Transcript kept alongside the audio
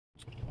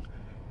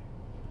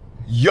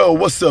Yo,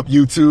 what's up,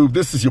 YouTube?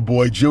 This is your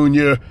boy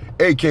Junior,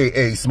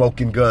 aka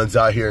Smoking Guns,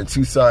 out here in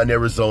Tucson,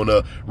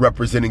 Arizona,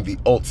 representing the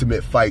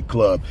Ultimate Fight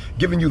Club,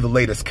 giving you the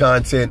latest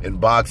content in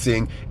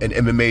boxing and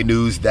MMA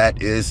news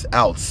that is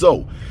out.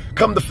 So,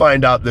 come to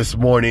find out this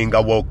morning, I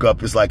woke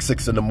up, it's like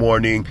 6 in the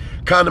morning.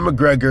 Conor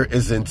McGregor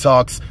is in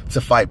talks to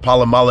fight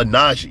Paulie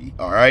Malignaggi,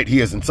 all right? He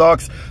is in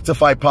talks to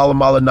fight Paulie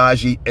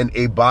Malignaggi in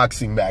a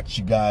boxing match,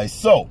 you guys.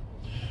 So,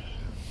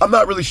 I'm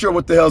not really sure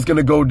what the hell's going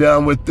to go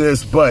down with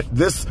this, but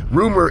this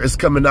rumor is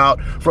coming out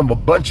from a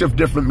bunch of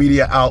different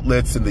media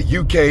outlets in the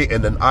UK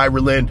and in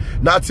Ireland.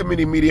 Not too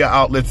many media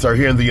outlets are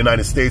here in the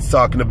United States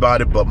talking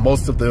about it, but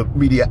most of the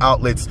media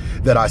outlets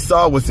that I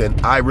saw was in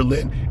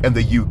Ireland and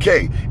the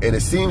UK. And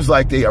it seems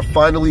like they are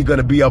finally going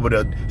to be able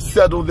to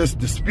settle this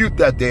dispute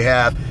that they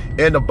have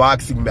in a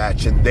boxing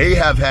match. And they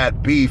have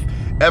had beef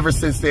ever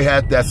since they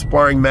had that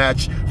sparring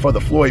match for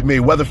the Floyd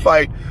Mayweather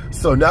fight.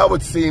 So now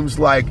it seems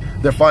like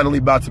they're finally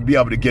about to be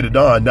able to get it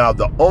on. Now,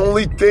 the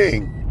only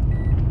thing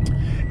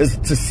is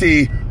to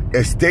see,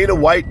 is Dana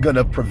White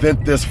gonna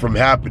prevent this from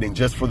happening?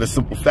 Just for the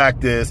simple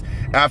fact is,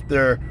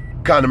 after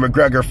Conor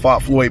McGregor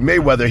fought Floyd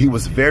Mayweather, he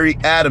was very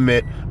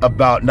adamant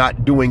about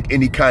not doing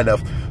any kind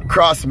of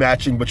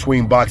cross-matching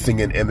between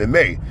boxing and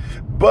MMA.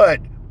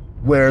 But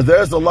where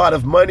there's a lot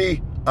of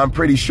money, I'm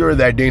pretty sure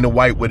that Dana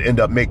White would end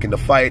up making the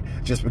fight,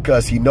 just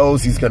because he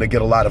knows he's going to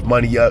get a lot of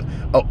money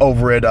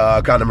over at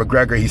Conor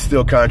McGregor. He's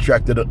still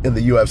contracted in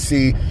the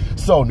UFC.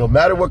 So no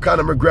matter what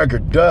Conor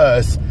McGregor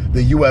does,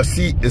 the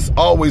UFC is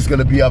always going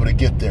to be able to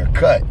get their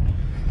cut.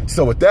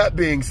 So with that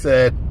being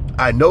said,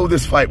 I know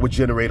this fight would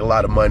generate a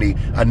lot of money.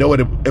 I know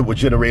it would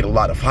generate a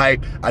lot of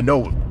hype. I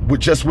know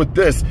just with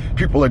this,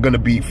 people are going to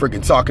be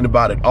freaking talking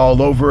about it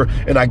all over.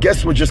 And I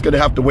guess we're just going to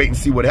have to wait and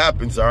see what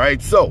happens, all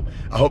right? So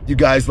I hope you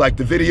guys like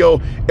the video.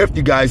 If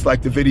you guys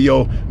like the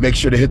video, make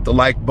sure to hit the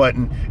like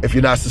button. If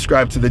you're not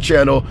subscribed to the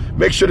channel,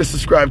 make sure to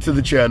subscribe to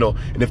the channel.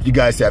 And if you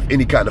guys have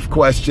any kind of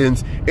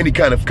questions, any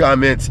kind of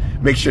comments,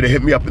 make sure to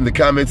hit me up in the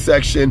comment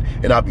section,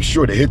 and I'll be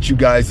sure to hit you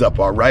guys up,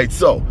 all right?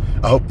 So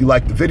I hope you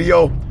like the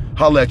video.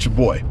 Holla at your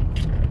boy.